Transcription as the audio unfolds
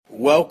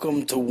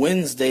welcome to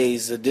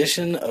Wednesday's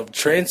edition of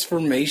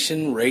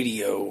Transformation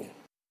Radio.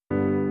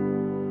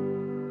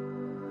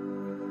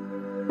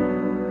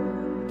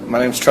 My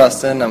name's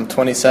Trustin. I'm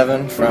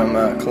 27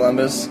 from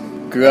Columbus.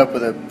 Grew up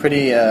with a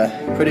pretty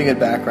good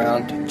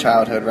background,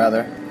 childhood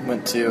rather.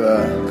 Went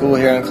to school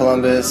here in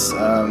Columbus,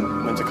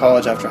 went to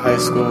college after high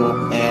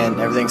school, and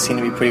everything seemed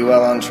to be pretty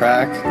well on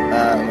track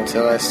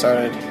until I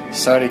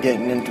started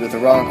getting into the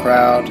wrong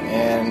crowd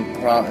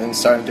and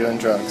started doing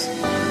drugs.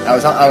 I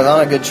was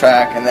on a good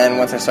track, and then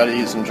once I started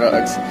using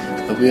drugs,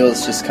 the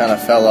wheels just kind of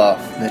fell off.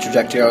 The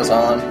trajectory I was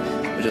on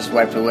was just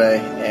wiped away,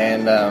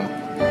 and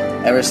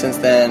ever since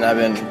then I've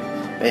been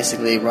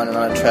basically running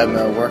on a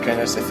treadmill, working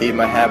just to feed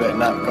my habit,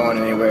 not going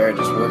anywhere,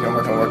 just working,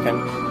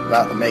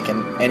 without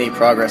making any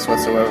progress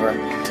whatsoever.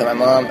 So my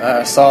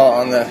mom saw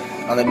on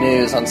the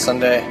news on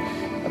Sunday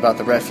about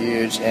the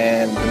refuge,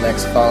 and the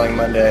next following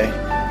Monday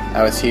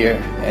I was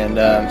here,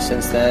 and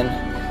since then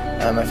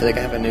I feel like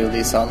I have a new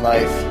lease on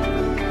life,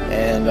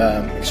 and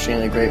I'm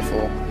extremely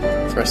grateful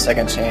for a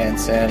second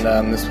chance,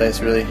 and this place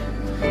really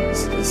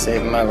is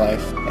saving my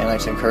life, and I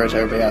like to encourage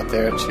everybody out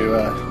there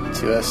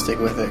to stick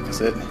with it,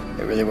 because it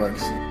really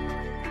works.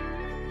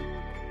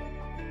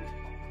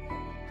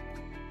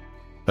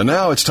 And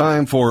now it's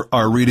time for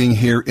our reading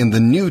here in the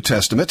New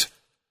Testament.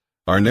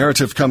 Our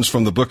narrative comes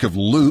from the book of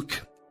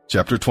Luke,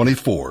 chapter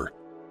 24,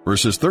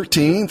 verses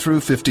 13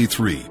 through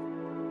 53.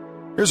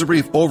 Here's a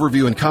brief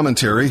overview and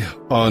commentary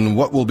on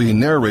what we'll be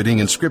narrating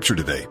in Scripture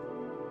today.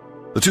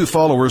 The two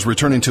followers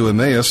returning to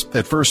Emmaus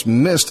at first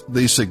missed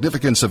the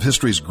significance of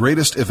history's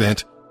greatest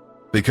event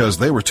because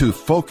they were too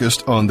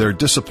focused on their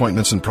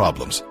disappointments and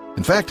problems.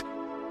 In fact,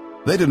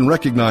 they didn't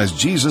recognize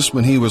Jesus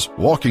when he was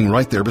walking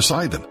right there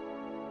beside them.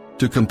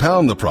 To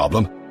compound the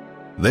problem,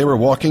 they were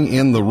walking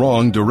in the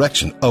wrong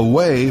direction,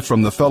 away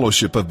from the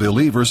fellowship of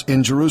believers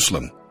in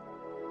Jerusalem.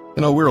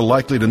 You know, we're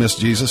likely to miss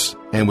Jesus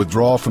and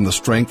withdraw from the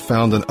strength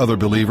found in other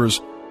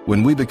believers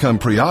when we become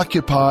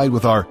preoccupied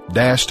with our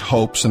dashed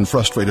hopes and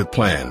frustrated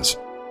plans.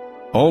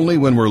 Only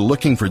when we're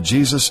looking for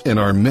Jesus in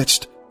our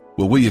midst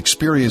will we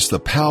experience the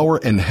power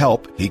and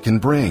help he can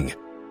bring.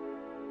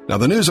 Now,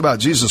 the news about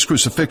Jesus'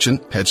 crucifixion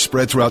had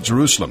spread throughout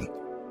Jerusalem.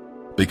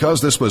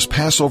 Because this was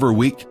Passover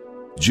week,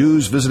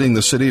 Jews visiting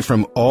the city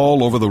from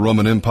all over the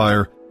Roman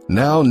Empire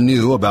now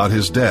knew about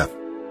his death.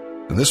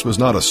 And this was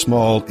not a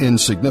small,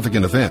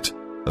 insignificant event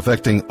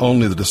affecting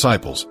only the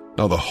disciples.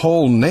 No, the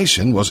whole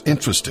nation was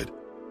interested.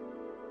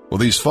 Well,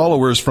 these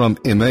followers from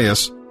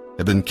Emmaus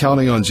had been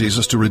counting on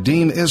Jesus to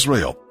redeem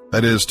Israel,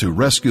 that is, to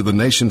rescue the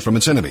nation from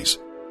its enemies.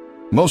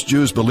 Most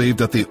Jews believed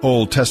that the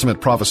Old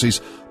Testament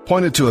prophecies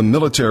pointed to a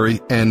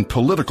military and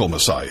political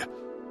Messiah.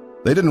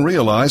 They didn't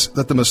realize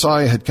that the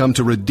Messiah had come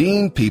to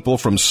redeem people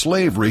from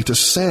slavery to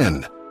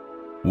sin.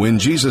 When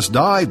Jesus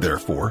died,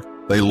 therefore,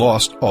 they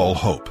lost all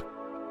hope.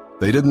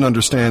 They didn't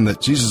understand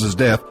that Jesus'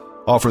 death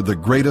offered the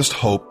greatest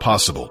hope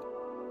possible.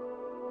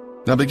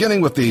 Now,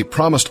 beginning with the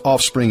promised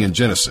offspring in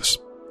Genesis,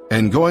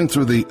 and going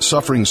through the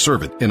suffering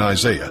servant in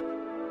Isaiah,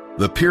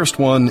 the pierced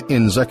one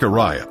in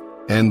Zechariah,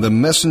 and the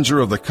messenger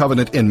of the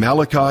covenant in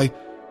Malachi,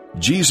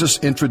 Jesus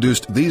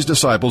introduced these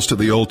disciples to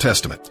the Old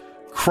Testament.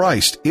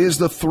 Christ is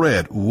the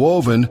thread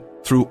woven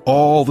through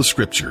all the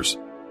Scriptures,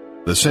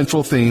 the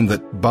central theme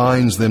that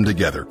binds them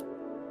together.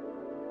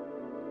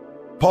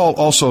 Paul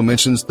also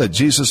mentions that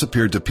Jesus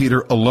appeared to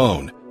Peter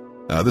alone.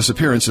 This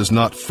appearance is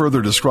not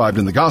further described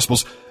in the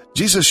Gospels.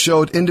 Jesus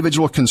showed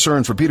individual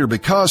concern for Peter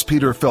because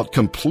Peter felt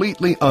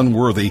completely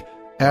unworthy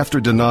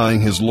after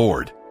denying his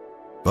Lord.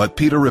 But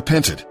Peter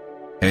repented,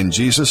 and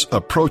Jesus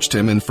approached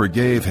him and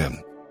forgave him.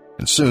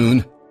 And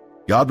soon,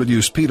 God would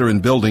use Peter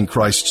in building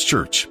Christ's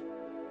church.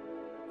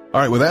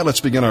 All right, with that, let's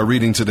begin our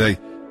reading today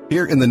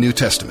here in the New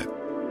Testament.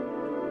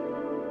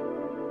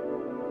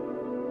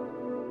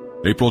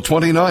 April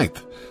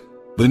 29th,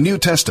 the New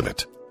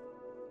Testament.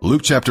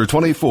 Luke chapter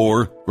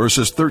 24,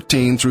 verses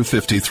 13 through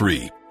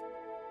 53.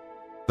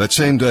 That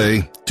same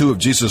day, two of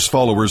Jesus'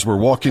 followers were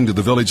walking to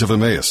the village of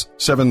Emmaus,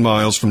 7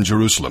 miles from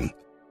Jerusalem.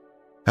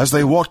 As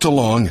they walked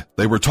along,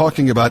 they were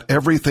talking about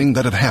everything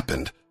that had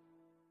happened.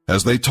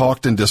 As they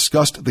talked and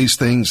discussed these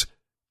things,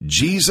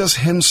 Jesus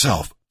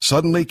himself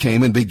suddenly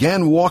came and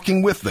began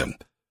walking with them.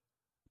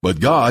 But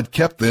God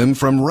kept them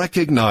from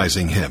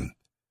recognizing him.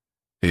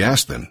 He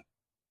asked them,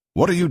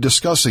 "What are you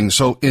discussing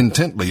so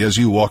intently as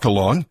you walk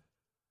along?"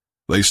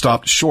 They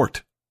stopped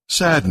short,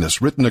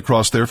 sadness written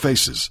across their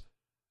faces.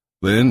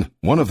 Then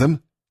one of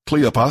them,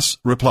 Cleopas,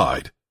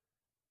 replied,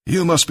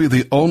 "You must be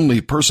the only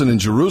person in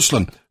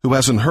Jerusalem who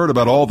hasn't heard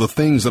about all the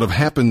things that have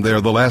happened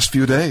there the last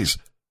few days."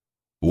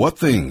 "What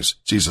things?"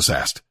 Jesus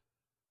asked.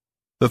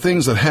 "The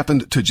things that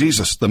happened to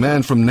Jesus, the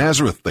man from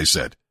Nazareth," they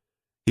said.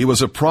 "He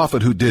was a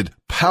prophet who did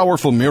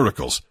powerful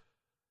miracles,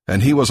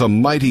 and he was a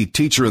mighty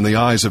teacher in the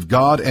eyes of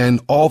God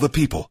and all the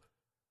people.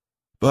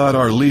 But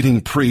our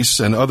leading priests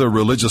and other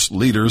religious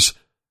leaders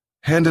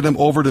handed him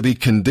over to be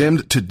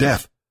condemned to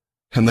death,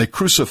 and they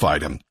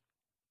crucified him.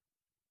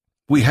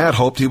 We had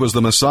hoped he was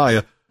the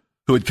Messiah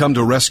who had come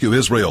to rescue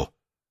Israel.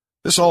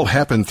 This all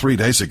happened 3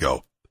 days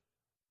ago."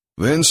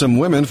 Then some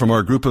women from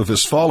our group of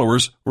his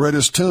followers were at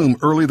his tomb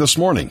early this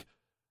morning,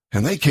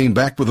 and they came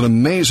back with an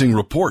amazing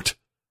report.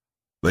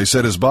 They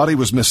said his body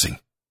was missing,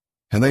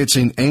 and they had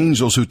seen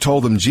angels who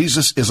told them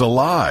Jesus is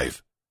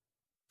alive.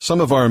 Some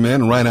of our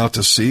men ran out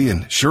to see,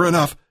 and sure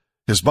enough,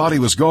 his body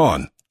was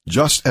gone,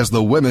 just as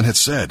the women had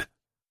said.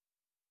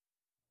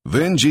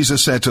 Then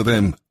Jesus said to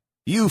them,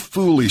 "You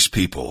foolish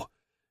people,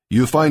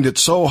 you find it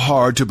so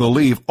hard to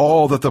believe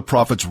all that the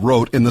prophets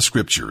wrote in the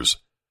Scriptures.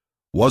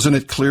 Wasn't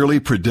it clearly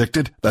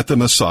predicted that the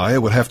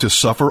Messiah would have to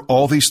suffer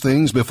all these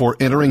things before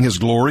entering his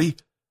glory?"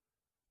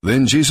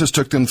 Then Jesus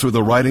took them through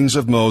the writings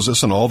of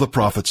Moses and all the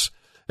prophets,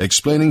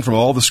 explaining from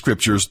all the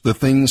Scriptures the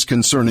things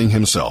concerning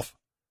himself.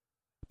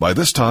 By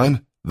this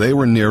time, they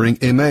were nearing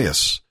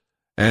Emmaus,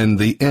 and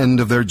the end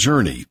of their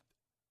journey.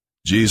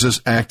 Jesus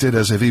acted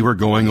as if he were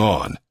going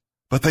on,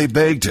 but they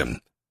begged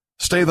him,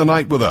 "Stay the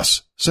night with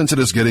us, since it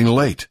is getting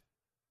late."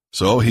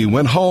 So he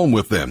went home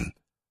with them.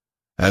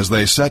 As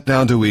they sat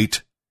down to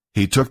eat,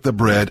 he took the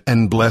bread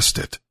and blessed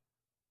it.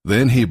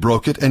 Then he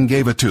broke it and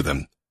gave it to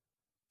them.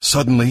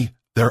 Suddenly,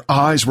 their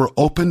eyes were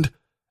opened,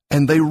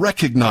 and they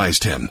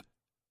recognized him.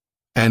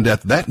 And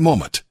at that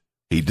moment,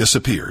 he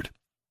disappeared.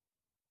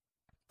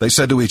 They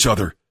said to each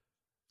other,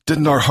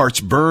 "Didn't our hearts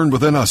burn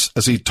within us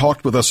as he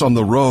talked with us on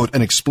the road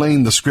and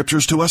explained the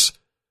Scriptures to us?"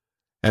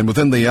 And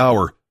within the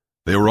hour,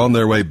 they were on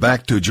their way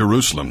back to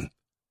Jerusalem.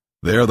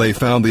 There they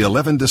found the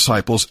 11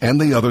 disciples and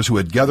the others who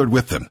had gathered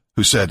with them,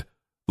 who said,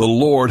 "The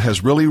Lord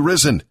has really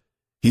risen.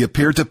 He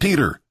appeared to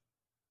Peter."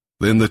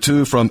 Then the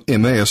two from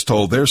Emmaus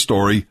told their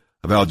story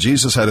of how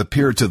Jesus had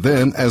appeared to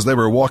them as they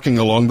were walking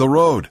along the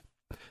road,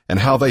 and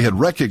how they had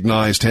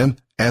recognized him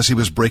as he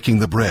was breaking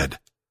the bread.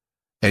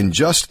 And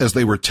just as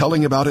they were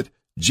telling about it,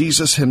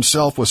 Jesus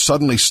himself was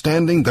suddenly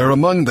standing there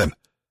among them.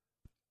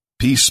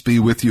 "Peace be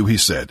with you," he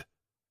said.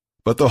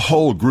 But the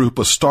whole group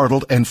was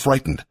startled and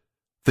frightened,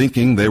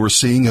 thinking they were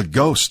seeing a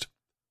ghost.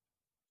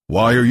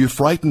 "Why are you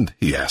frightened?"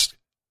 he asked.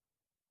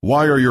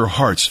 "Why are your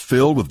hearts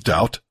filled with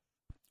doubt?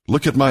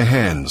 Look at my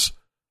hands.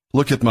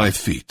 Look at my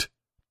feet.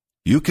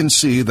 You can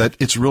see that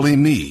it's really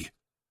me.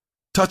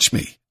 Touch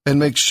me and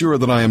make sure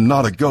that I am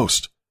not a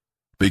ghost,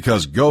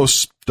 because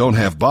ghosts don't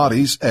have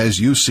bodies as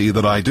you see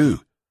that I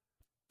do."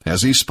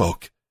 As he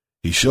spoke,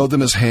 he showed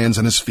them his hands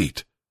and his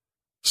feet.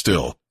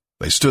 Still,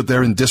 they stood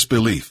there in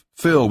disbelief,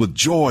 filled with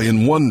joy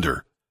and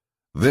wonder.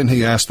 Then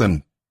he asked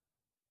them,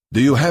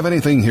 "Do you have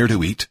anything here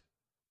to eat?"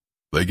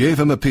 They gave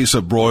him a piece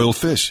of broiled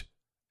fish,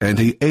 and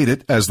he ate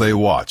it as they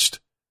watched.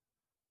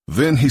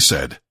 Then he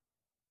said,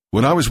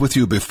 "When I was with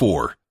you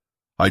before,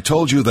 I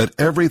told you that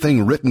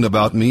everything written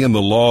about me in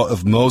the law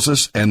of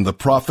Moses and the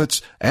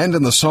prophets and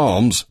in the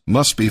Psalms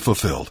must be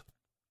fulfilled."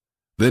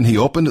 Then he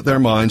opened their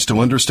minds to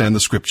understand the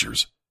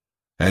Scriptures.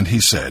 And he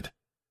said,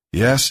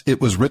 "Yes,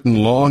 it was written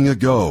long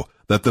ago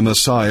that the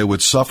Messiah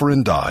would suffer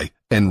and die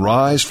and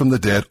rise from the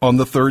dead on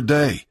the third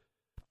day.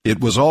 It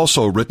was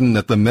also written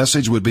that the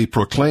message would be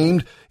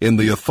proclaimed in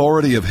the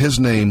authority of his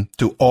name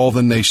to all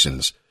the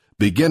nations,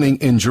 beginning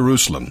in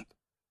Jerusalem.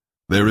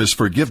 There is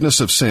forgiveness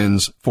of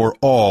sins for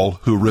all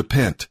who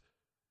repent.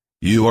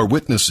 You are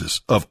witnesses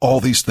of all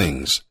these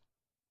things.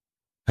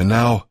 And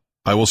now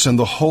I will send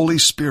the Holy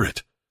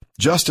Spirit,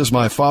 just as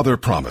my Father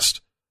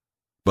promised.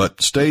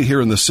 But stay here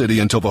in the city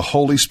until the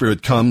Holy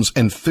Spirit comes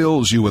and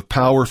fills you with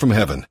power from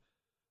heaven."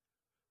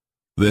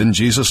 Then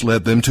Jesus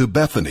led them to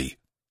Bethany,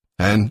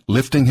 and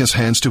lifting his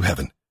hands to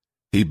heaven,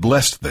 he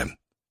blessed them.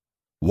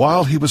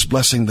 While he was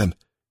blessing them,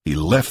 he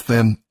left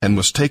them and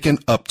was taken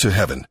up to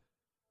heaven.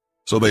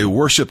 So they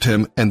worshipped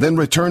him and then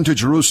returned to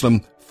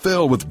Jerusalem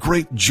filled with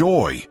great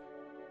joy.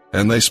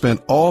 And they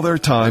spent all their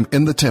time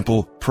in the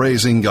temple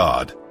praising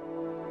God.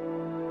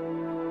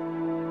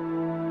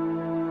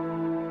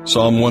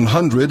 Psalm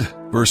 100,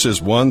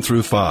 verses 1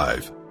 through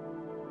 5.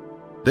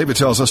 David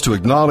tells us to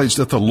acknowledge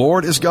that the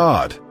Lord is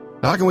God.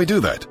 How can we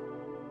do that?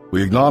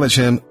 We acknowledge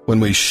him when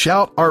we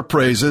shout our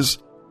praises,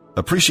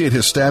 appreciate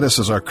his status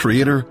as our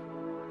creator,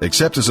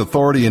 accept his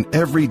authority in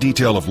every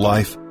detail of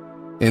life,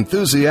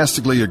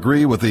 enthusiastically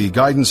agree with the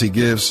guidance he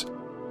gives,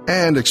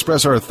 and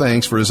express our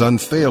thanks for his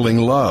unfailing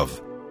love.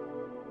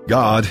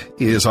 God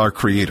is our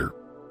creator.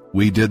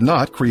 We did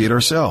not create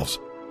ourselves.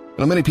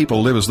 Now, many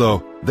people live as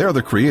though they're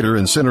the creator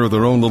and center of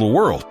their own little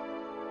world.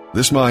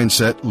 This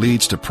mindset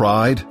leads to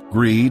pride,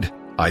 greed,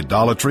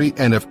 idolatry,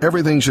 and if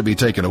everything should be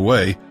taken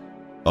away,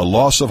 a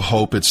loss of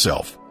hope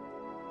itself.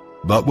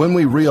 But when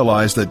we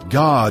realize that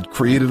God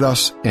created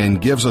us and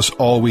gives us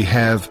all we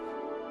have,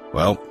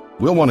 well,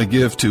 we'll want to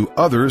give to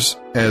others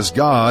as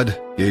God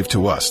gave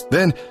to us.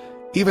 Then,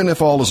 even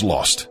if all is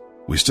lost,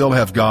 we still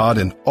have God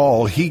and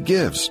all he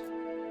gives.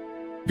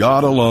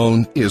 God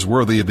alone is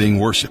worthy of being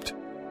worshipped.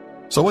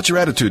 So what's your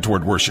attitude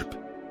toward worship?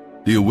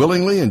 Do you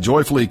willingly and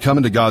joyfully come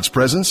into God's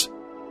presence?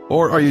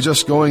 Or are you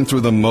just going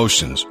through the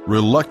motions,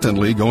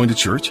 reluctantly going to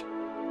church?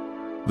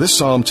 This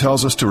psalm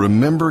tells us to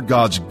remember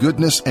God's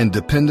goodness and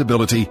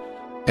dependability,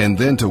 and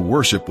then to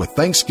worship with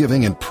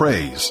thanksgiving and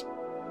praise.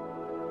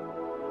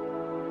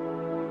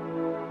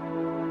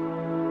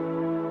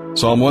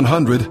 Psalm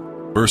 100,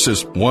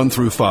 verses 1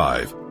 through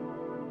 5.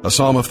 a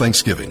psalm of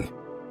thanksgiving.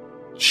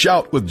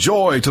 Shout with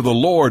joy to the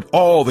Lord,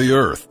 all the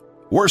earth.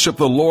 Worship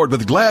the Lord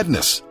with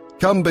gladness.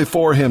 Come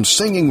before him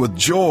singing with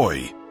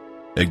joy.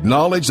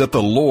 Acknowledge that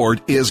the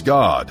Lord is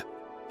God.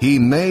 He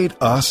made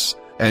us,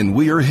 and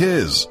we are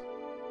his.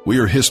 We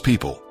are his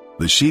people,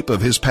 the sheep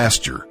of his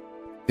pasture.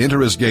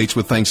 Enter his gates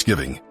with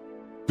thanksgiving.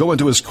 Go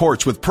into his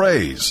courts with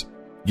praise.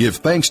 Give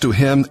thanks to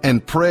him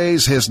and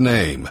praise his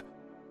name.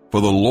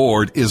 For the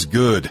Lord is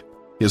good.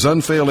 His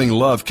unfailing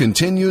love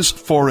continues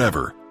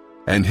forever,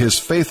 and his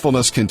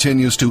faithfulness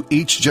continues to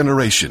each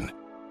generation.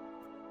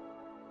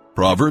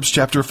 Proverbs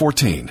chapter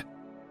 14,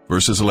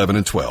 verses 11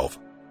 and 12.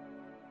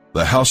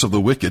 The house of the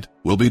wicked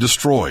will be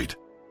destroyed,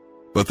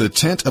 but the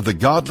tent of the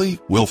godly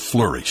will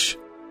flourish.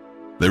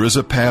 There is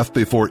a path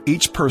before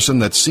each person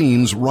that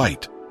seems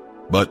right,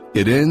 but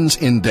it ends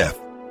in death.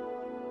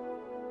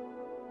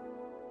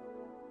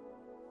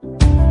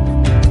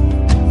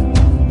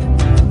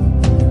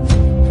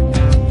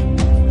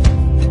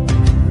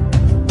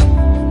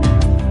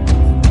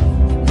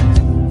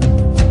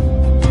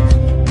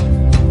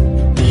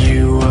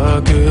 You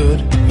are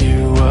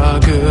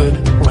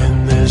good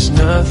when there's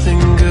nothing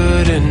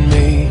good in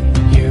me.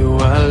 You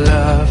are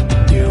love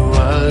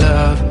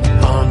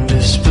on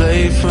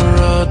display for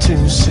all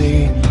to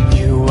see.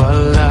 You are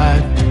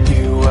light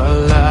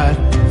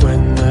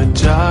when the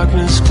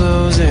darkness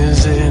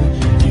closes in.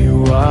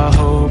 You are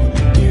hope,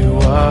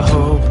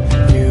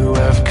 you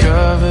have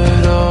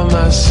covered all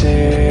my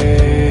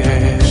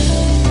sin.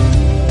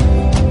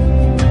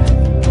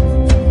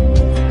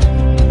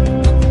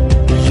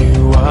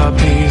 You are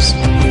peace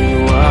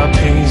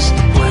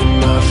when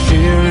my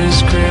fear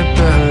is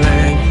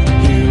crippling.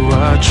 You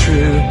are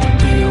true,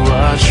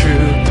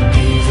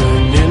 even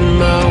in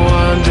my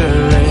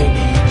wandering.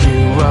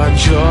 You are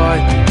joy,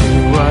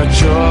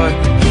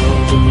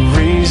 you're the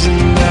reason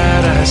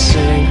that I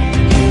sing.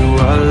 You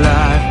are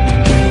life,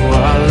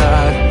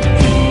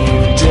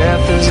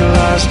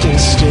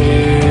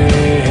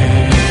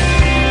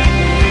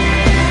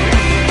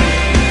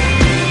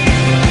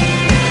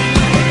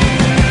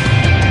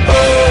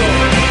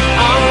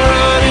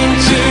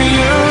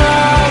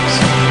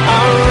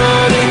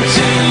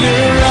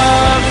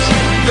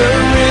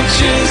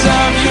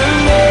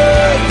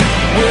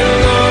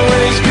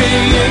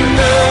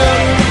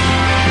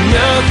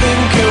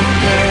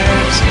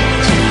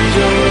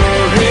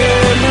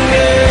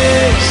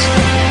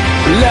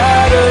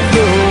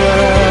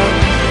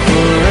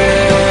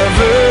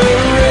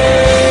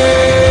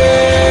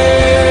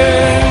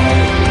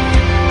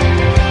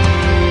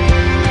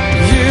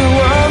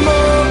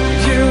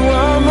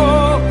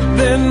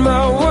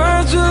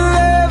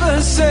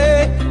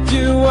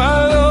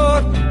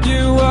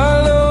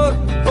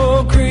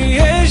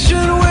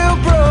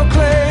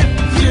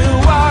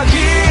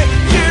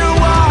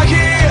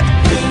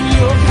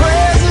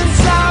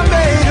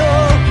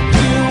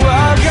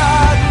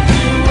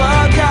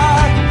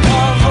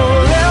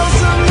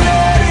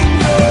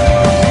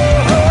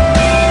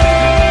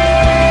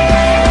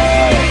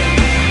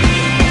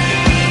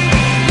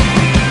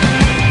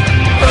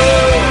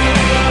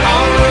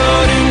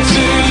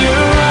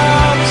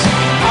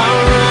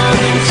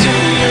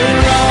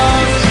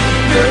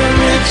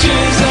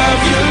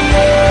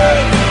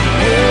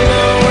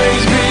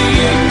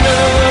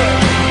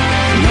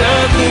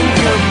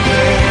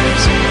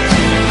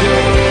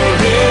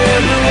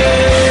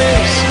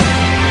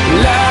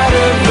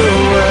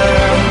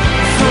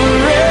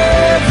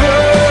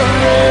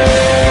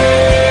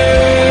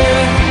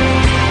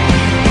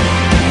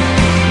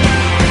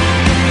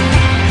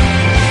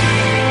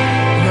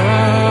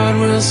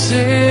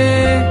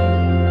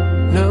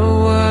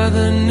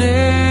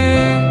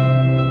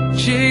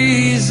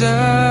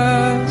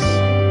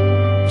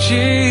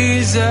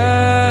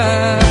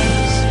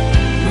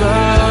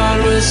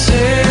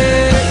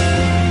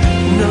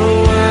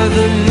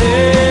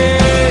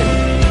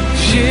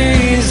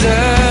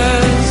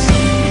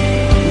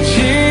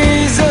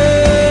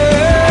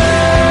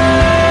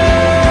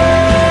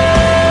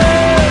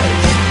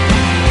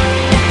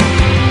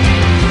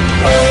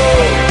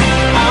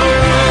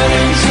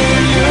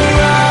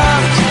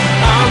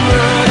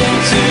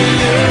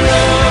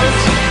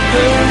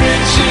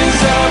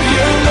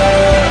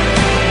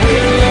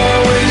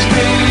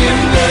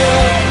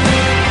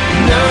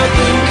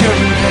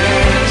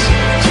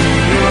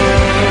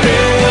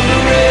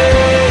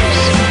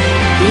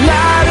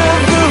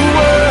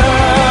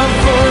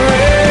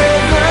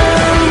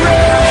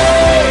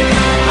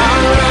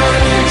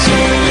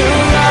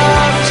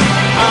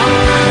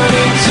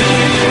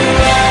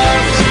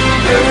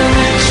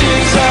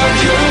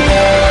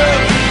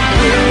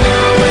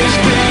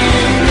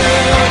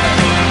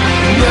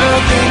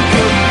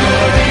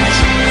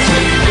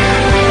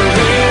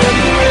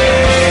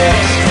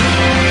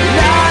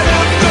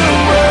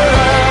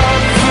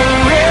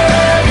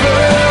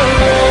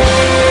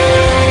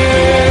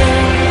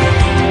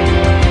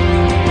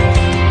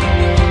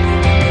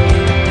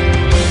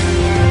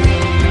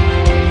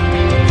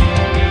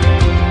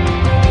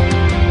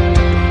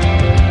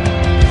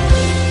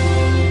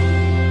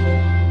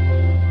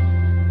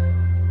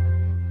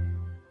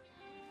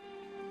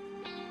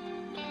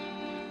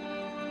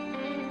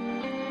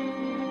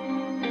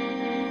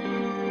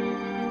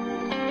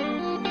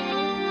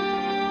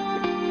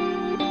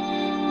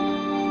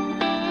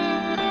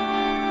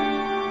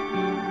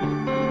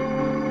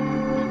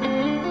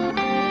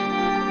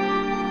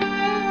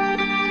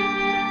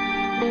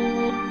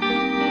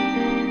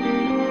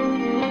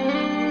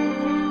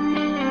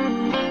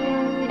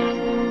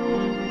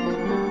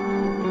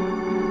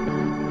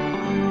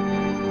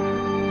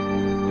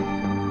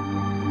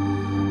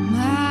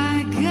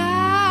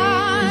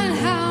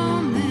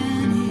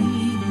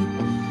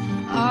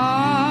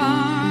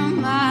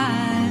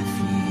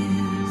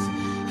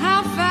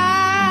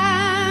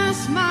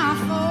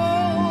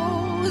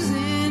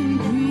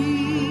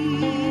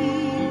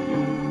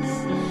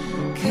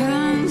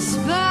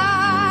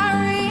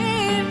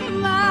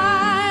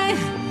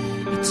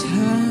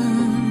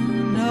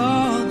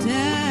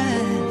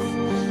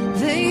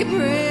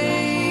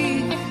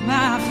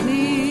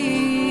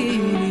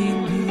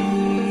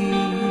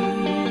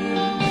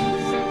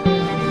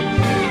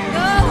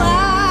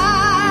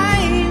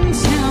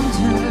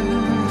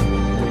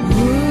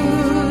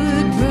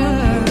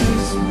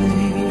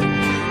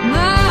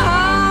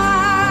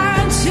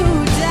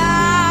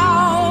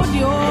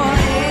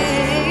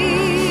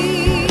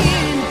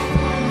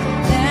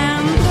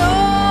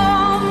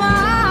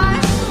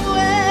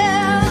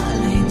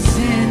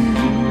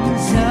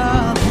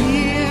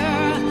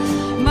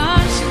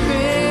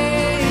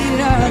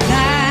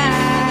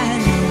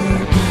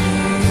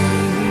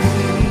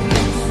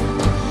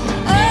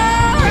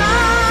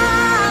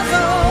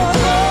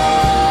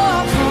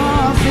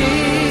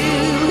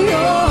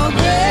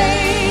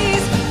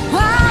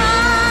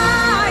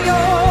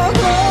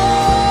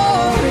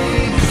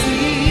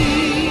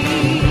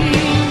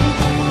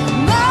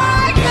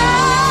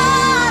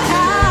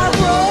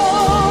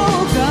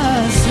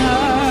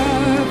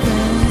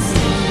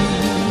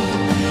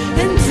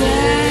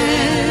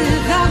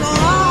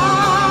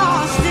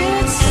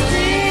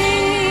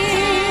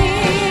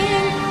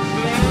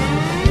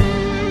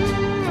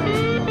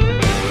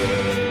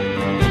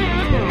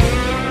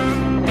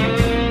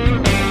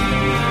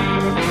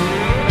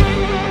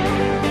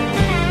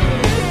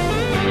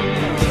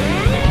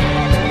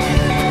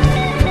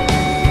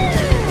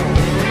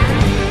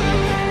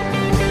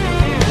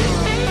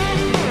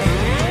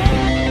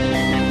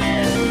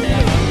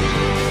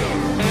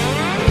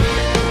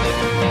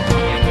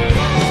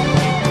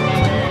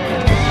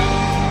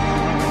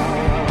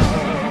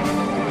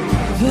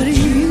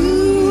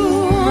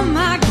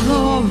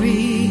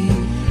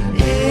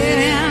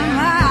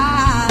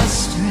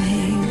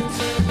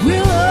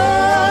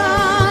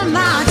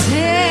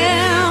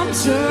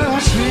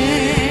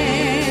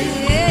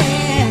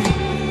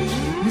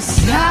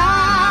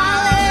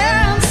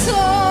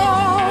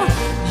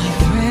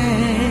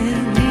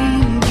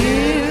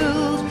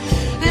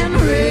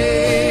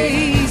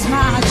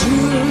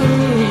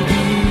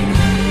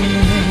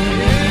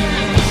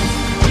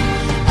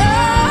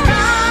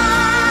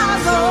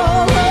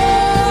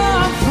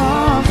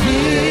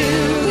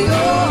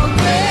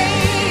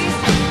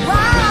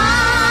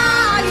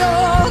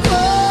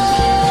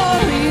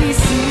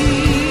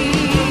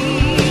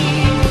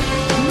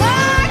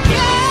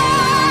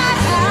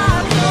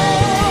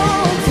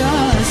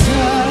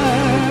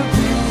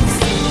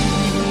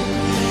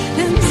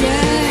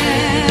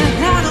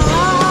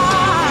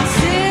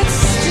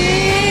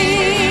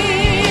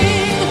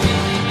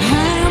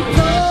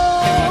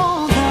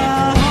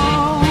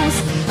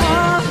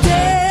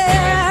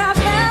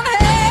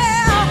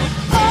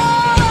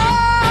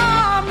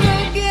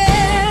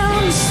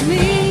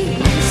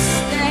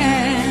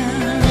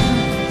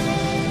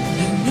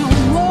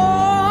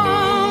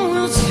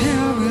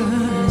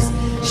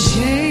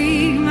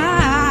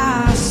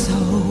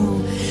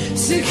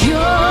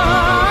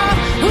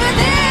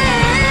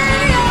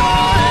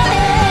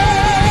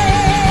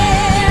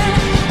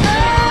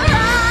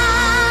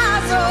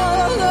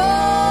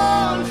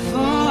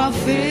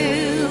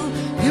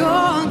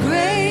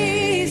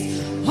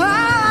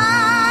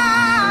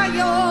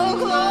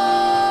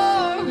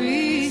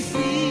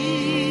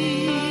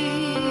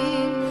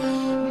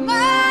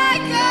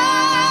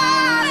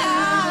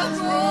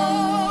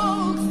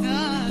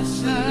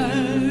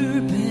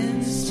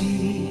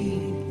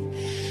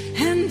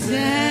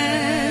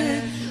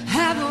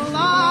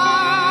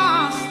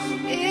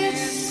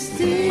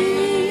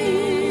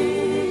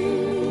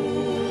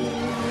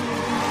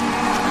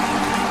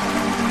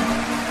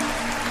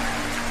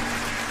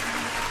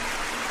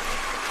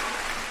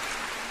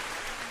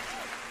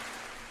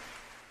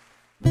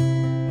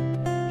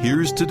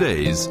 here's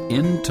today's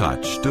In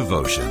Touch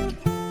devotion.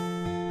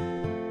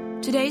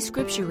 Today's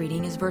scripture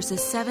reading is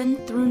verses 7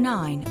 through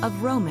 9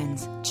 of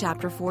Romans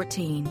chapter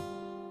 14.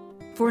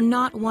 For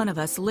not one of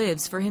us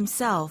lives for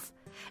himself,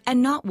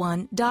 and not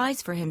one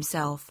dies for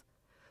himself.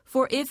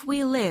 For if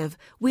we live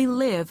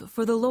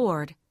for the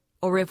Lord,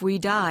 or if we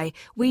die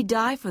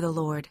for the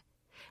Lord.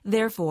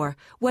 Therefore,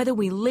 whether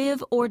we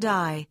live or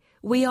die,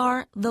 we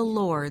are the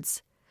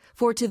Lord's.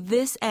 For to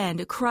this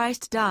end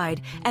Christ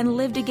died and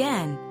lived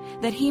again,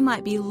 that he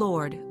might be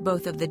Lord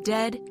both of the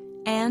dead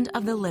and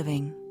of the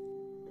living.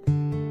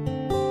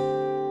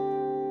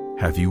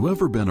 Have you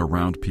ever been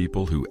around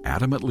people who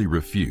adamantly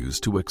refuse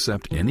to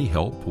accept any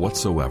help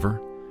whatsoever?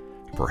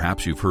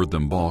 Perhaps you've heard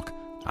them balk,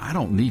 "I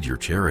don't need your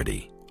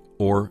charity,"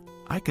 or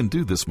 "I can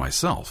do this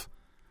myself."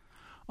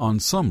 On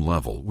some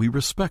level, we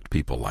respect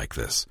people like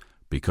this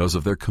because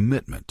of their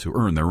commitment to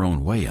earn their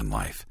own way in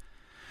life.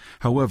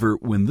 However,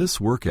 when this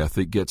work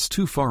ethic gets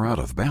too far out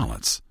of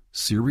balance,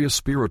 serious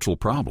spiritual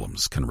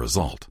problems can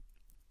result.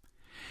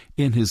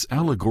 In his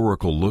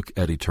allegorical look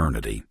at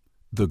eternity,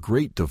 The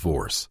Great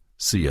Divorce,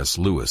 C.S.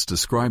 Lewis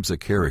describes a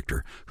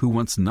character who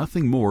wants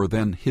nothing more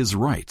than his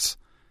rights.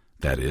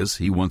 That is,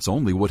 he wants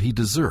only what he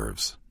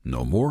deserves,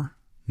 no more,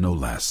 no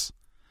less.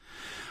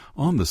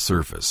 On the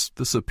surface,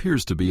 this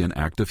appears to be an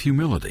act of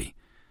humility.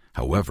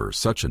 However,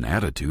 such an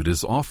attitude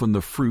is often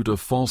the fruit of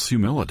false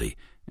humility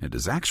and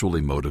is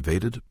actually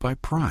motivated by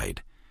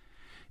pride.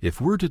 If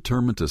we're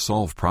determined to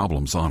solve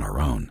problems on our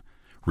own,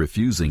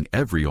 refusing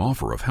every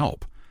offer of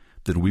help,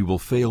 then we will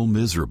fail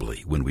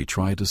miserably when we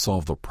try to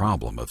solve the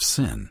problem of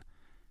sin.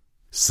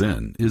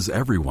 Sin is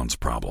everyone's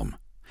problem.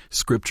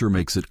 Scripture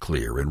makes it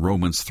clear in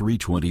Romans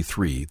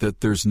 3:23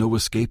 that there's no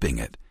escaping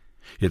it.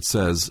 It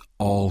says,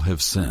 "All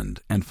have sinned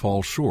and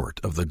fall short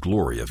of the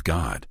glory of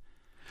God."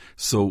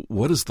 So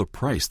what is the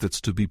price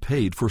that's to be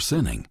paid for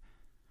sinning?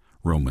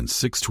 Romans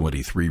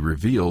 6:23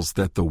 reveals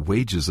that the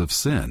wages of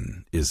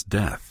sin is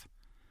death.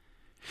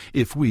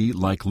 If we,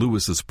 like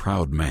Lewis's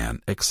proud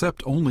man,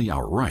 accept only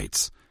our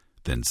rights,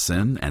 then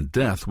sin and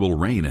death will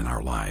reign in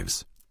our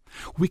lives.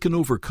 We can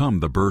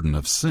overcome the burden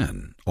of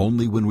sin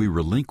only when we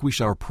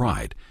relinquish our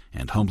pride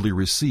and humbly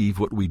receive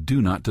what we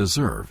do not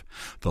deserve,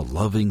 the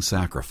loving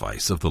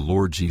sacrifice of the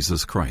Lord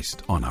Jesus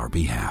Christ on our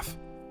behalf.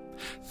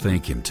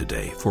 Thank Him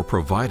today for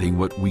providing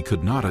what we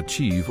could not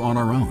achieve on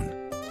our own,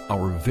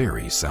 our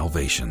very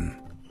salvation.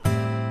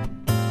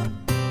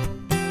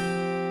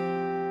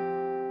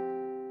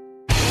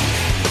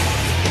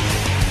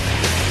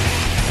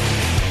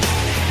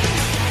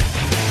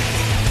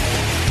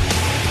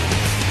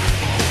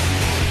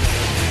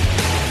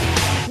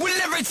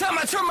 Time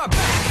I turn my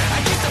back, I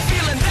get the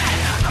feeling that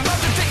I'm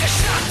about to take a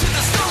shot to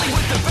the scully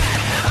with the bat.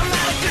 I'm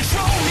out of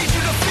control, need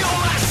you to fill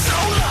my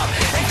soul up.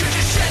 And could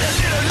you shed a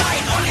little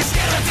light on these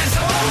skeletons?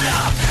 Hold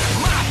up,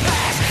 my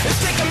past is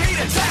taking me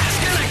to task,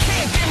 and I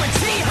can't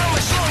guarantee how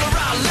much longer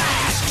I'll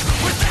last.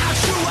 Without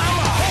you, I'm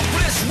a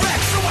hopeless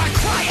wreck, so I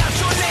cry out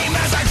your name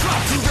as I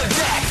drop to the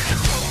deck.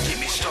 Don't get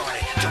me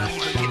started, don't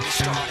even get me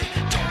started.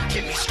 Don't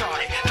get me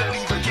started, don't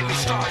even get me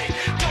started.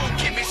 Don't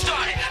get me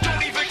started, don't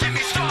even get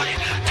me started.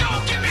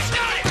 Don't get me started.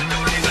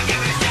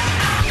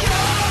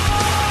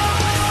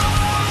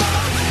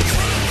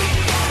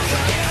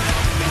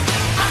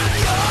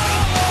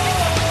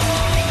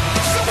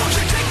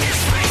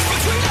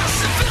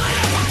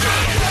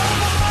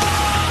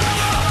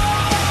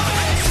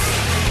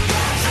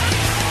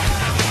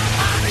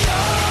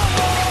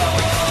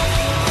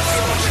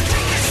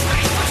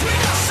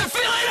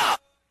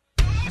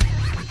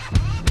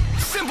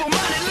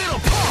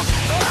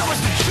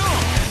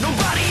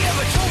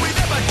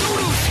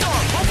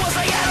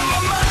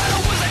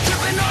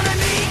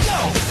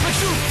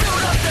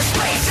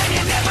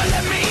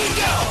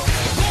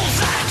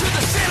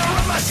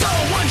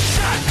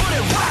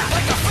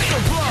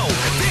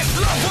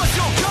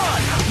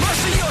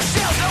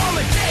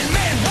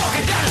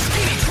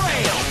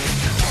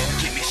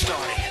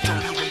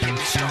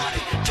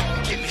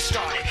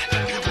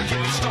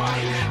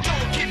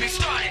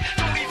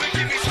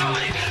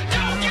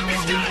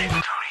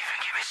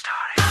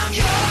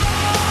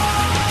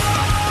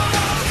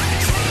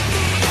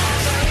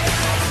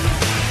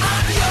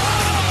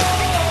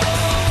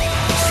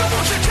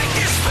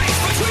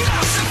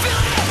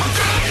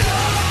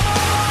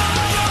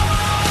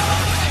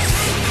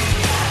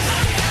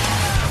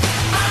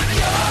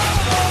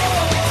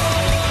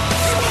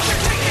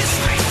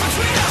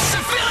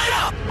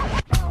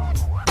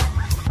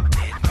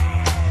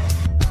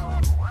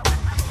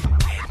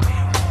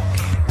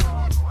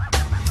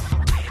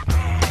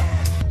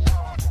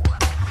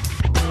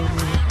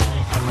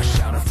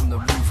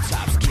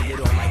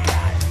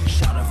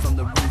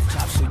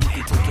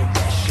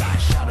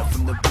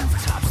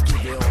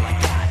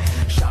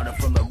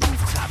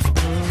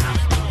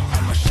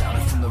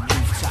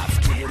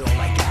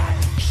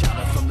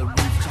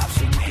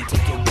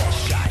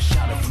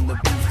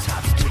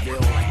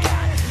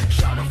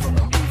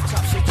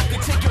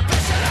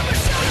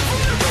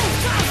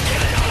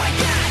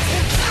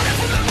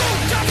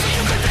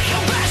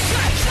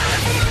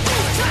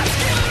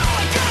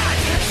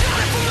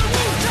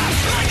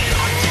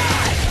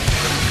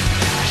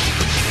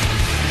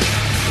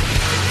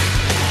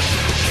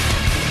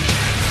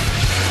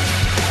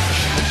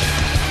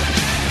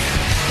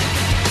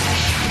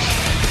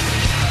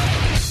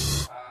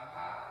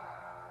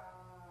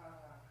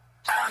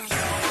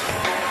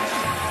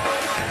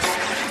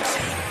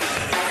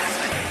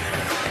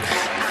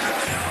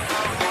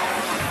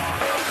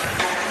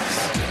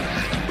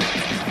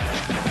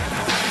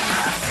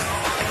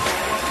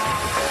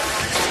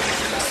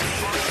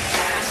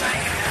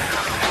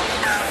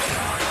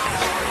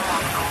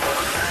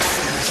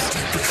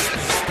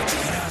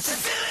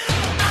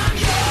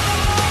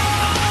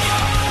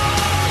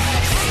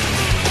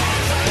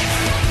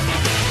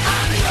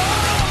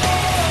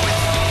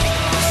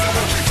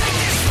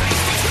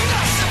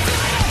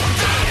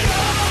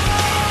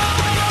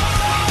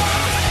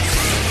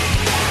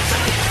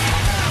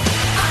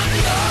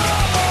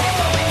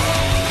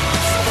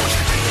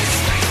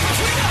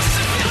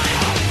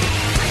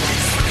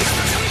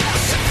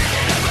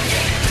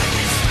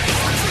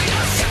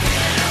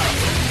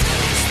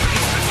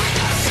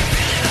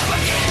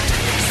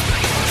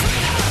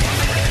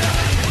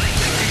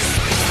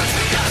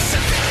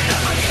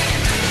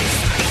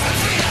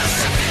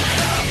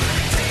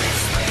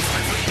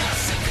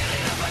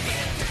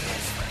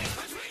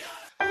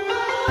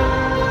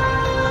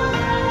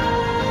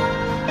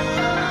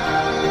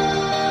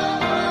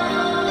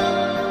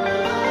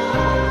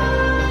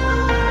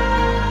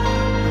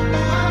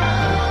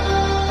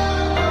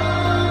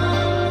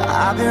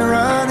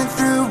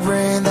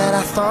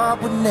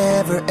 thought would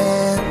never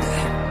end.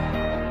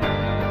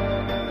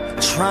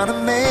 Trying to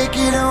make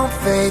it on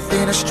faith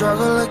in a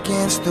struggle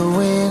against the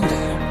wind.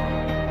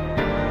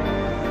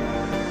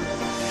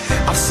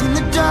 I've seen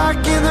the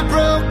dark and the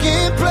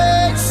broken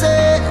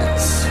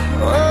places,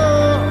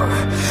 oh,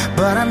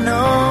 but I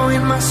know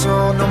in my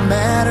soul, no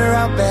matter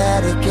how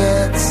bad it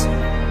gets,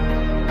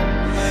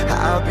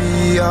 I'll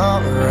be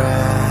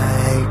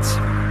alright.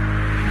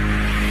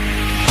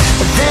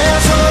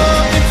 There's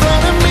hope in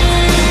front of me.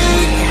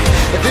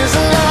 There's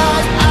a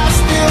light, I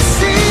still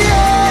see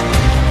it.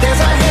 There's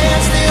a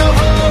hand still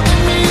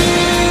holding me,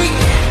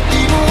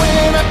 even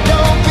when I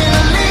don't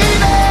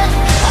believe it.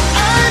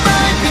 I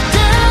might be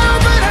down,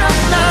 but I'm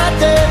not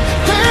there.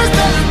 There's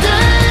better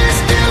days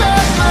still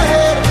up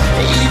ahead.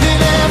 Even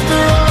after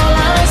all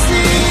I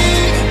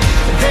see,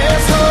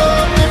 there's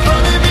hope in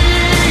front of me,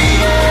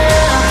 yeah.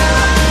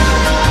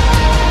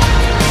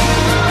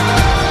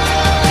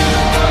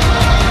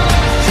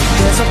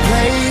 There's a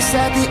place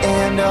at the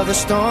end of the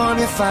storm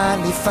you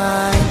finally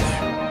find,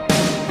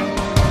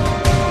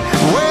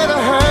 where the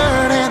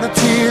hurt and the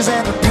tears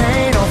and the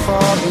pain all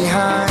fall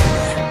behind.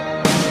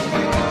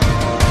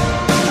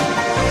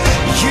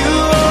 You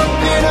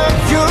open up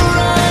your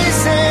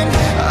eyes and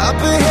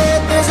up ahead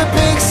there's a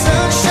big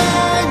sun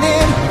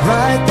shining.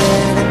 Right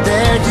then and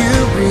there you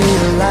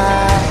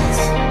realize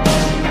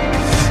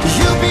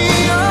you'll be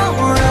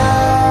alright.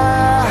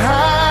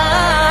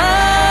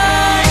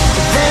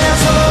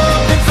 There's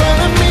hope in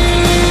front of me.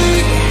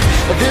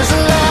 There's a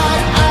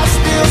light, I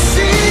still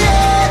see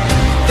it.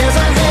 There's a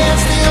hand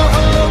still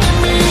holding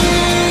me,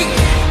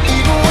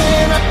 even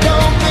when I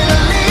don't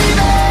believe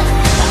it.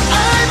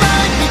 I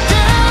might be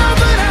down,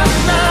 but I'm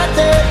not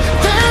there.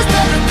 There's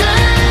better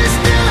days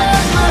still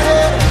up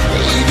ahead.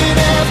 Even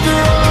after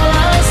all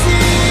I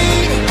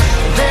see,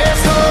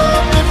 there's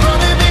hope in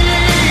front of me,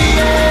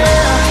 yeah.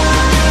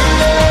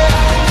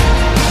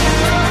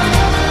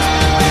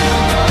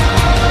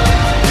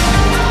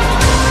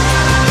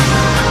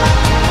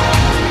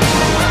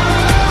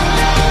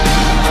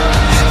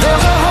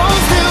 There's a hole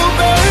still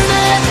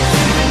burning.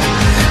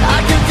 I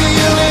can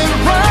feel it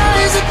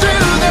rising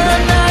through the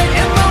night,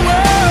 and the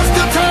world's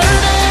still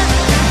turning.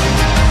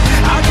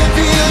 I can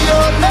feel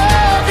your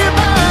love here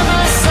by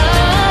my side.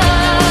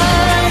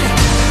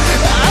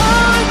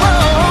 Oh,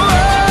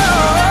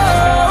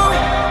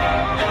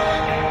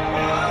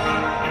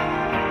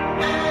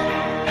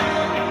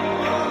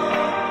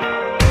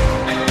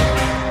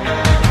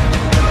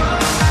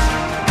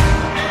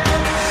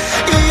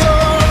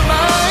 you're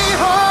my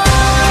heart.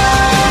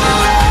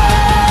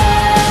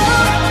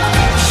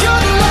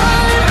 You're the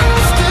light, I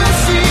still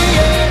see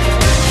it.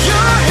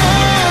 Your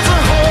hands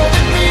are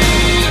holding me,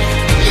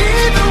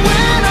 even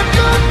when I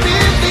don't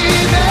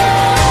believe it. I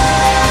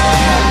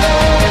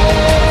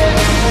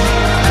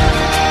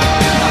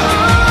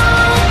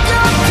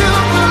got to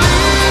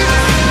believe.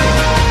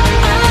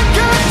 I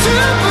got to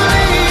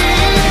believe.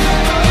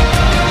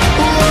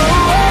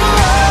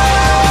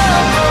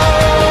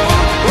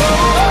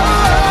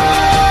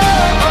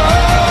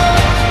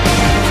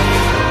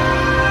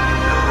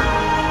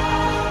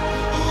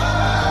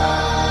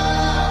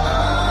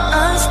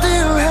 I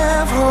still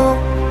have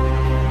hope.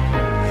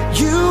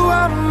 You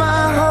are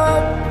my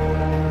hope.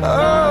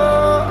 Oh,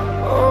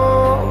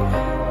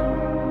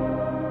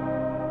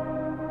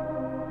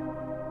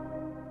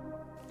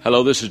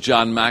 Hello, this is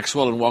John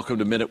Maxwell, and welcome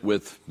to Minute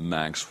with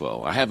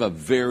Maxwell. I have a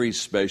very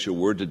special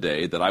word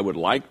today that I would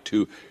like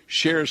to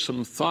share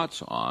some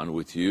thoughts on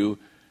with you,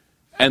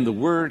 and the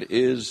word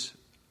is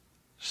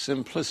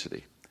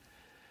simplicity.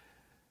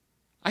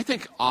 I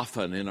think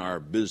often in our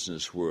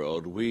business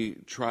world, we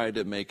try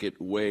to make it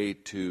way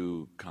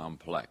too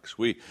complex.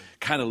 We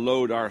kind of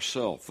load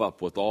ourselves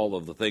up with all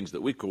of the things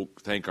that we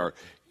think are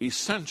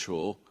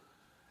essential,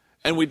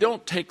 and we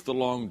don't take the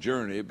long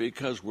journey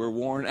because we're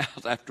worn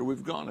out after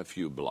we've gone a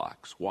few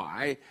blocks.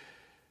 Why?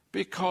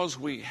 Because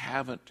we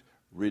haven't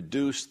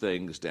reduced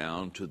things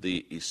down to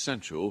the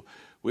essential.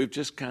 We've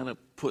just kind of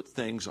put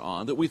things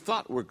on that we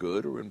thought were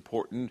good or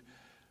important,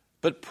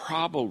 but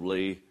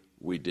probably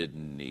we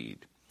didn't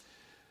need.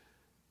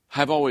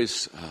 I've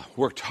always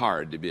worked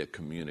hard to be a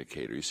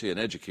communicator. You see, an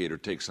educator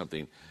takes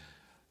something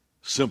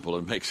simple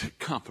and makes it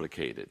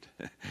complicated.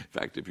 In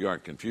fact, if you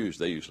aren't confused,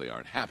 they usually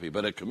aren't happy.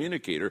 But a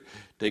communicator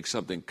takes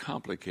something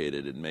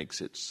complicated and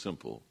makes it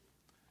simple.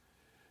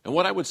 And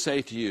what I would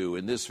say to you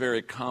in this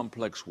very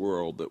complex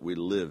world that we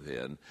live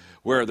in,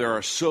 where there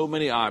are so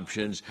many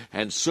options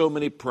and so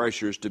many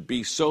pressures to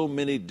be so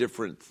many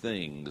different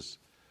things,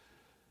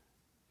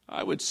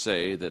 I would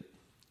say that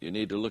you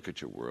need to look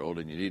at your world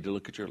and you need to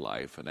look at your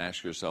life and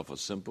ask yourself a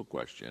simple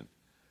question.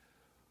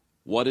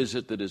 What is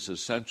it that is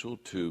essential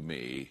to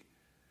me,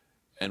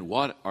 and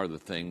what are the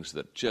things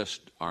that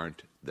just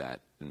aren't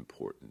that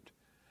important?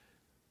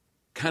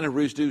 Kind of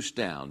reduce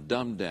down,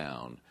 dumb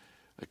down,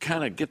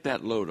 kind of get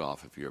that load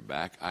off of your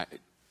back.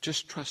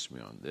 Just trust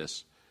me on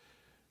this.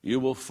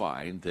 You will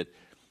find that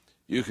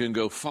you can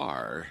go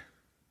far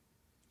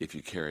if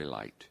you carry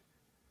light.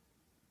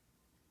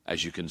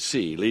 As you can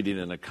see, leading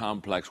in a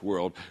complex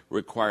world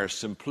requires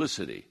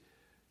simplicity.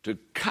 to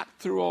cut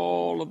through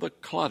all of the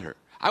clutter.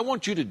 I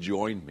want you to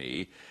join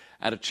me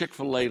at a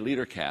Chick-fil-A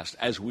LeaderCast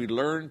as we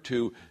learn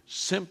to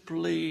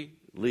simply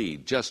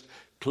lead. Just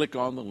click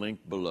on the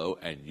link below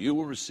and you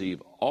will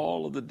receive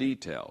all of the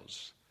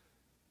details.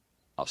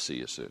 I'll see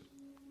you soon.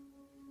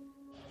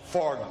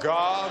 For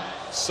God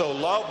so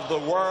loved the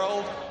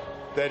world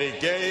that he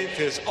gave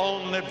his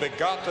only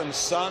begotten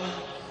Son,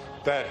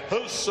 that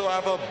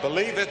whosoever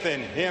believeth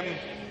in him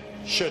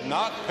should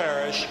not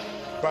perish,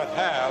 but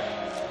have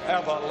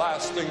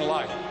everlasting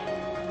life.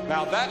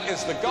 Now that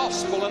is the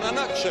gospel in a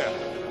nutshell.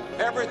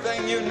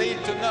 Everything you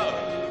need to know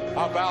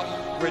about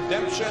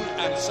redemption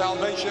and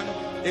salvation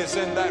is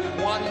in that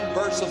one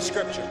verse of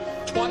Scripture.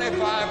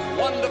 25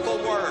 wonderful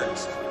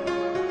words.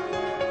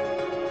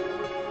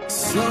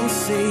 Some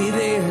say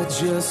they're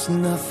just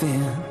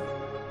nothing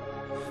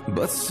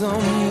but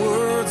some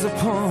words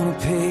upon a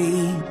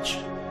page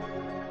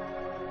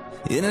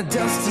in a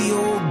dusty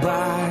old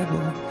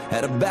Bible,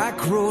 at a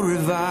back road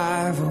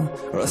revival,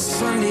 or a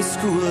Sunday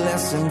school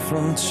lesson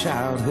from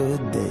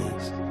childhood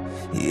days.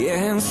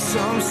 Yeah, and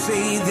some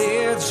say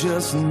they're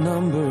just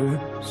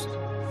numbers,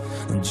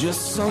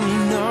 just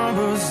some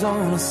numbers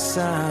on a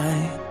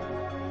sign.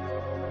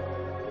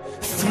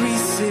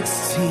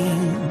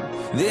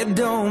 316, they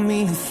don't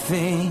mean a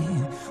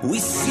thing. We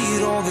see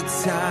it all the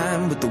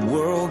time, but the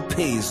world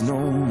pays no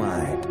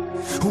mind.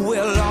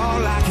 Well,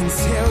 all I can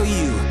tell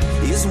you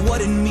is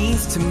what it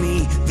means to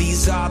me.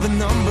 These are the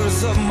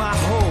numbers of my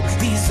hope.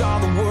 These are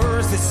the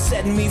words that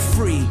set me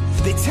free.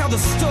 They tell the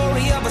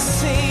story of a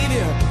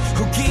Savior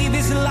who gave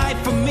his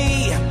life for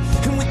me.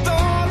 And with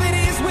all that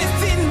is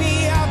within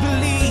me, I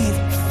believe.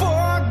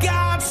 For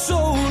God so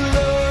loved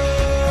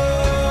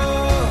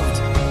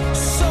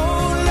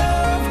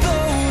the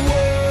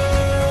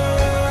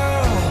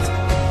world,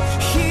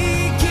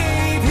 he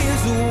gave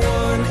his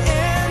one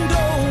and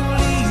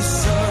only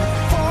Son.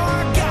 For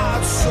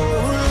God so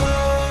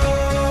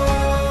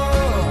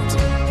loved.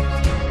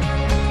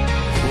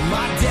 Well,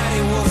 my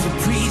daddy was a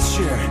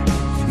preacher,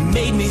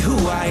 made me who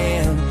I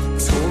am.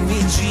 Told me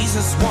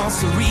Jesus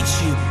wants to reach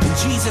you, and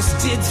Jesus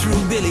did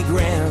through Billy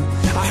Graham.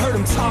 I heard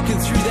him talking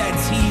through that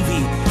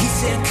TV. He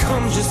said,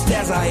 come just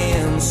as I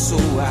am, so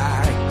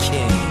I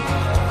came.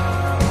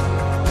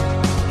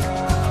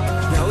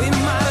 Now in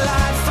my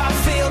life I've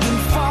failed and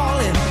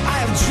fallen.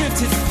 I have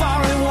drifted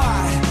far and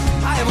wide.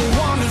 I have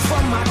wandered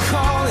from my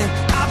calling.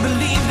 I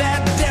believe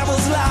that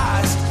devil's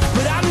lies,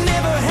 but I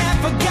never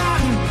have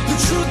forgotten the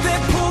truth that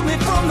pulled me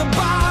from the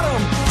bottom.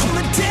 On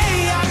the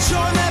day I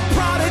joined that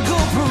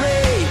prodigal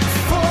parade.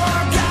 For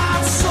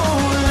God so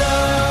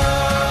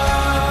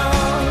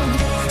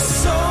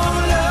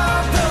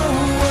loved the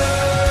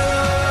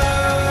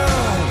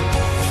world,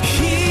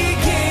 he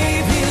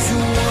gave his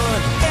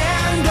one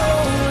and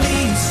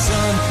only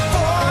Son.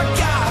 For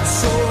God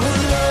so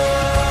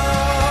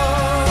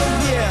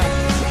loved, yeah,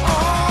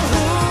 all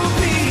who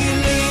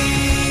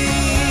believe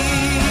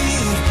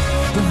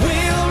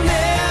will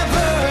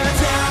never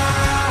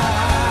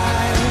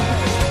die,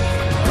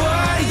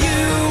 but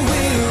you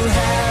will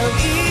have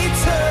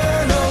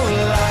eternal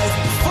life.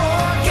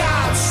 For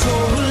God so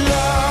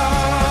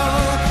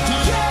loved,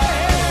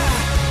 yeah,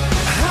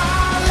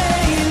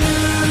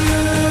 hallelujah,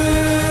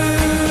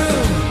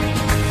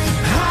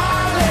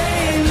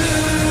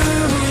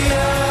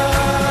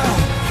 hallelujah.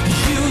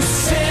 You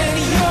sent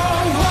your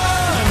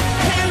one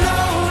and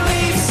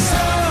only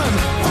Son.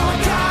 For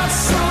God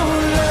so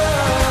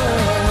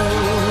loved.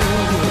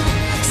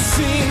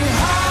 Sing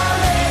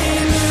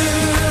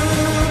hallelujah,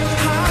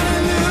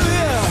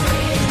 hallelujah,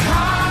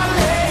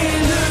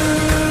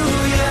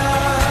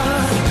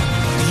 hallelujah.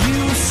 You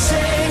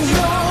sent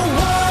your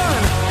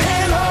one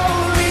and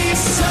only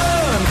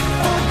Son.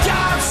 For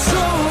God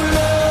so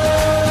loved.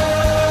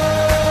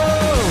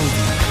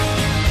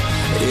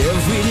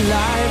 Every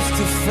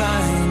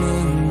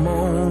life-defining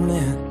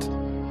moment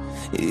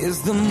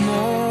is the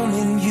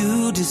moment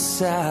you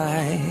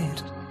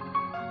decide.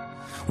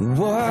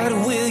 What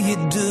will you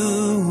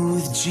do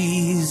with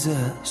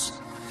Jesus?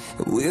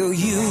 Will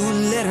you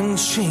let him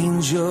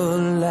change your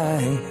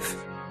life?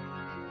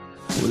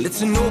 Well,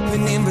 it's an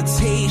open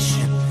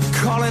invitation,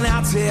 calling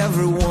out to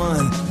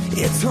everyone.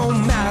 It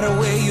don't matter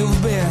where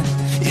you've been,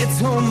 it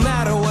don't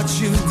matter what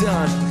you've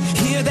done.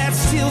 Hear that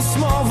still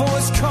small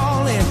voice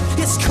calling,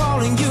 it's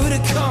calling you to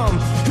come.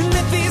 And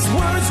let these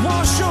words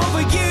wash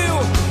over you.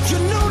 Your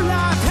new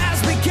life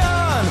has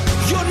begun.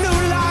 Your new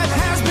life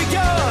has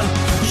begun.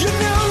 Your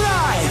new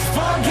life.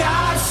 For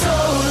God so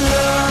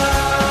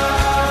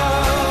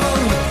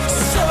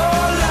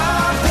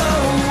loved the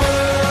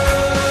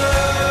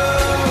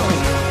world,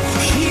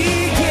 he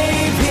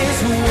gave his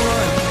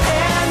one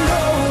and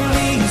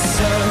only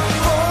Son.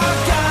 For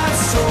God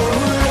so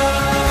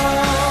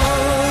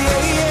loved,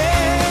 yeah,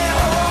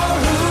 yeah, all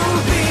who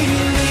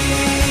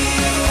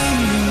believe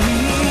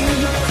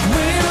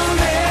will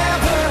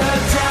never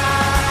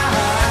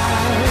die,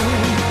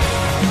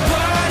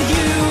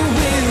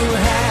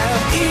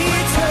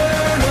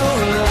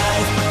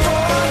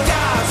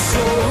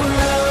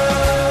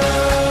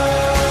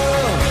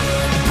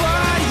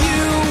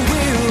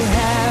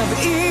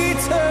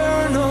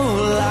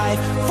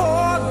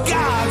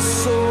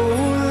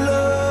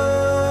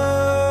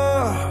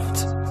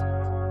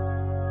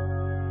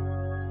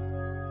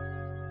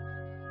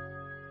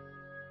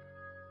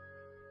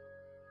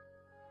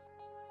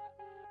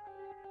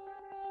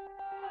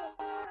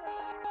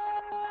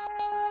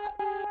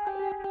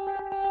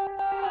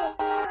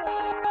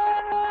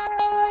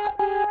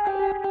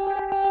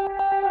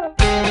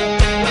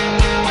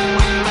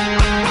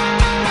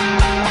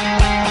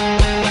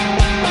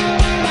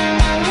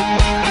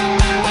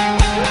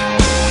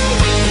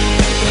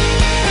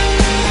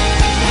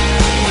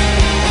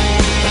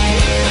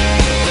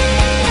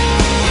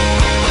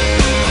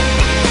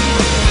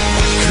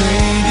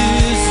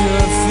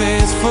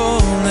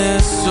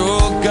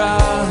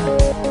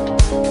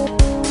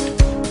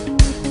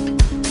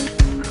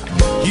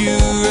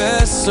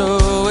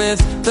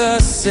 the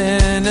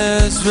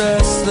sinner's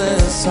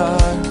restless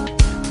heart.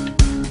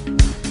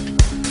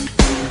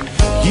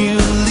 You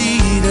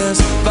lead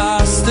us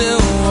by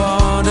still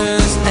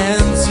waters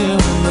and to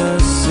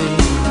mercy,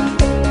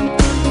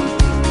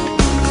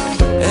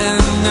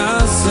 and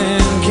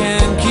nothing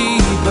can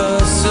keep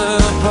us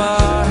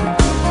apart.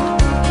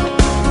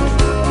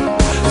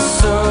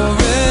 So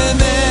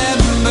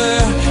remember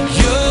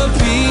your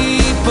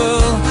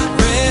people,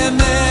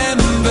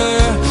 remember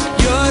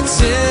your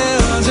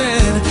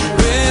children,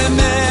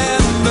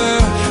 remember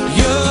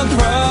your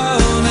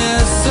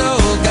promise,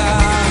 oh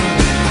God.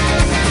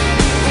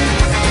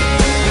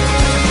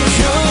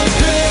 Your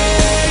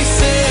grace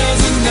is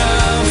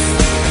enough.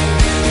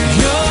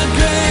 Your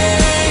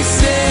grace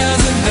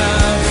is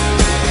enough.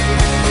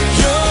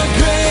 Your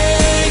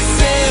grace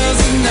is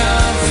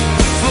enough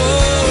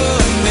for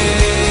me.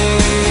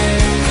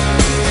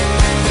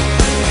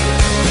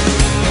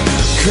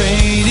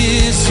 Great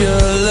is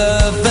your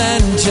love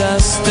and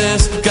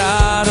justice,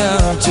 God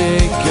of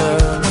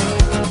Jacob.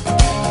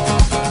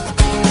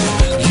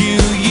 You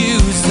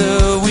use the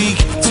weak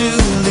to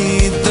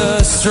lead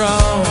the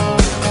strong.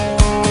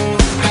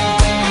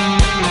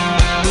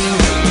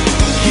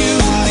 You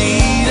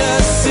lead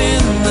us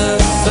in the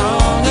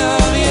song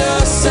of your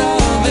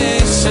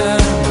salvation,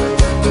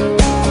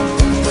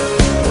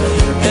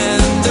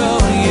 and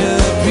all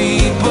your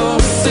people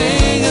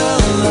sing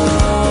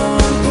along.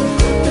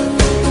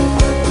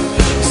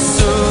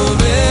 So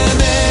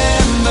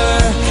remember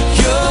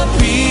your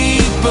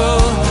people,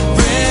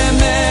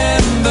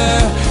 remember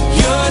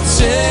your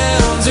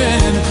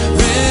children,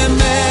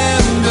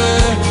 remember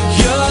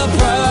your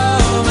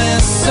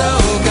promise,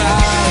 oh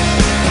God.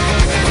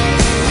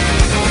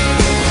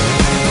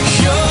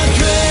 Your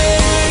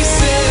grace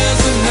is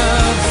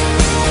enough.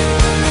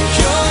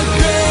 Your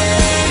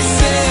grace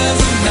is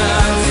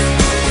enough.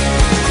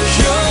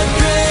 Your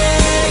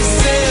grace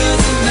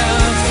is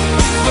enough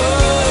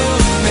for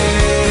me.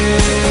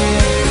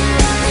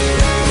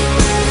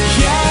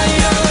 Yeah,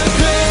 your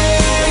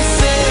grace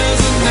is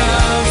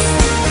enough.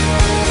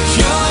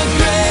 Your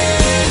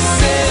grace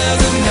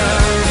is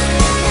enough.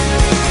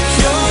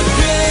 Your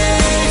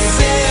grace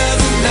is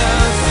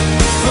enough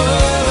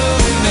for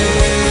me.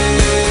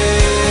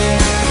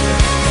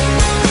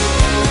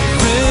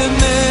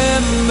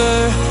 Remember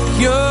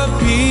your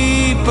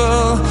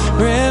people,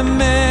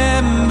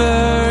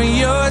 remember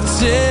your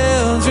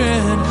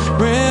children,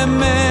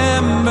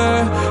 remember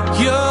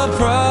your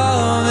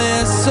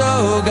promise,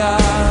 oh God.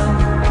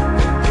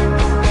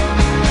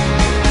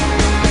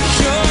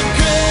 Your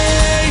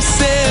grace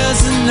is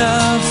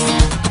enough.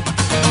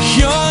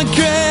 Your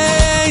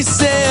grace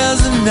is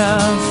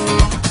enough.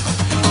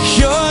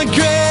 Your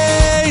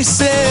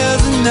grace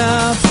is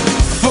enough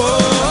for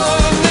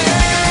me.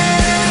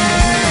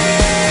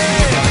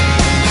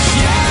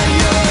 Yeah,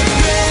 your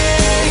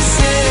grace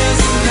is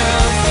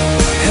enough.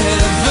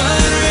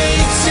 Heaven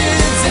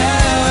reaches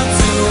out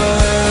to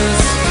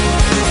us.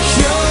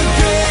 Your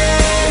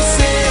grace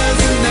is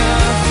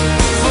enough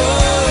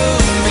for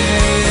me.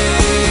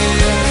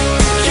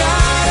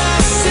 God, I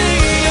see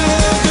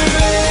your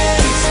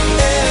grace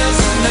is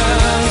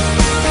enough.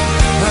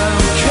 I'm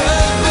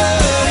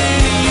covered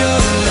in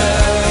your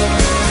love.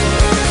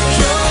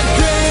 Your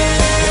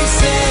grace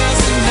is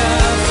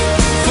enough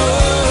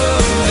for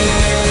me.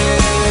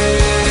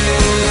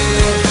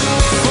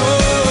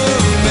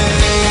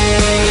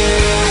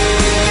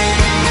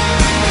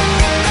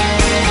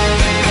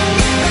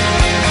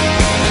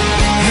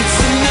 It's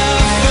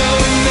enough for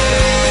me.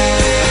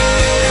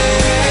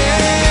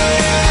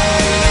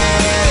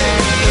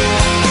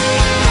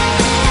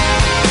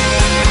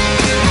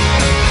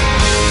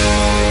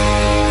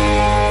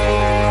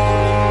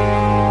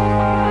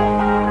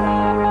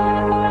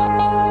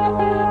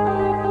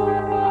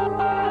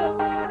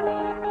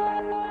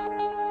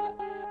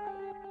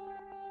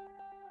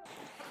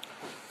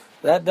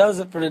 That does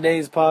it for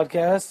today's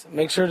podcast.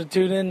 Make sure to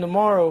tune in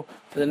tomorrow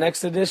for the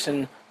next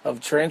edition of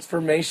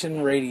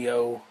Transformation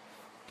Radio.